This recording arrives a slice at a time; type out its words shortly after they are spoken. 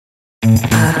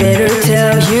better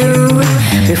tell you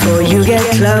before you get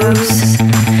close.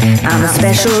 I'm a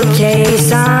special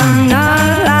case, I'm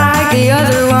not like the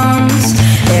other ones.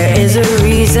 There is a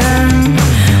reason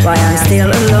why I'm still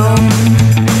alone.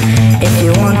 If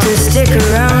you want to stick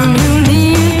around, you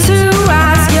need to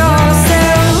ask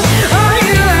yourself, are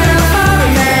you an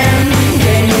foreign man?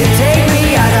 Can you take me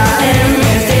as I am?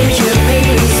 You think you make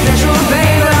me special,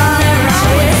 babe, but I'll never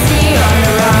always see on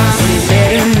the rocks. You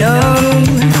better know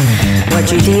what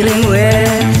you're dealing with.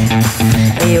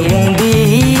 It won't be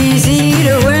easy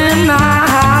to win my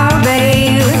heart,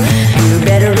 babe. You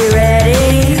better be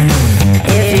ready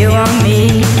if you want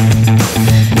me.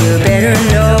 You better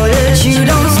know that you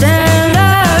don't stand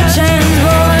a chance,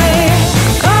 boy.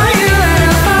 Are you an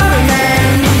foreign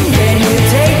man? Can you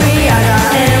take me as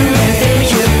I am? You think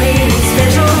you made me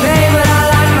special, babe, but I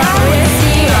like my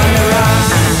whiskey on the rocks.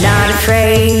 I'm not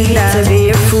afraid to be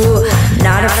a fool,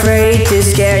 not afraid to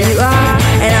scare you off,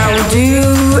 and I will do